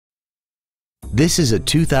This is a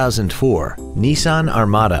 2004 Nissan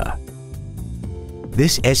Armada.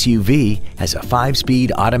 This SUV has a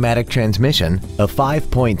 5-speed automatic transmission, a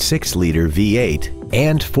 5.6-liter V8,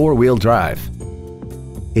 and 4-wheel drive.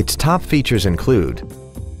 Its top features include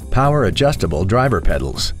power-adjustable driver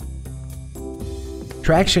pedals,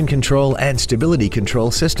 traction control and stability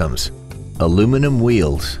control systems, aluminum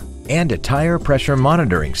wheels, and a tire pressure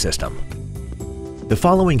monitoring system. The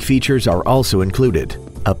following features are also included: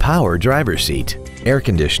 a power driver's seat, air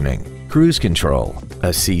conditioning, cruise control,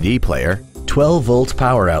 a CD player, 12-volt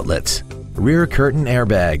power outlets, rear curtain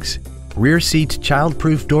airbags, rear seat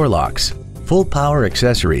child-proof door locks, full power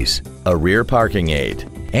accessories, a rear parking aid,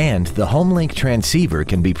 and the HomeLink transceiver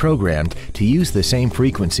can be programmed to use the same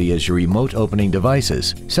frequency as your remote opening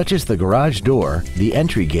devices, such as the garage door, the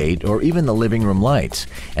entry gate, or even the living room lights,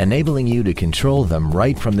 enabling you to control them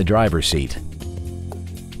right from the driver's seat.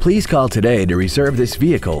 Please call today to reserve this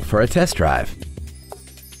vehicle for a test drive.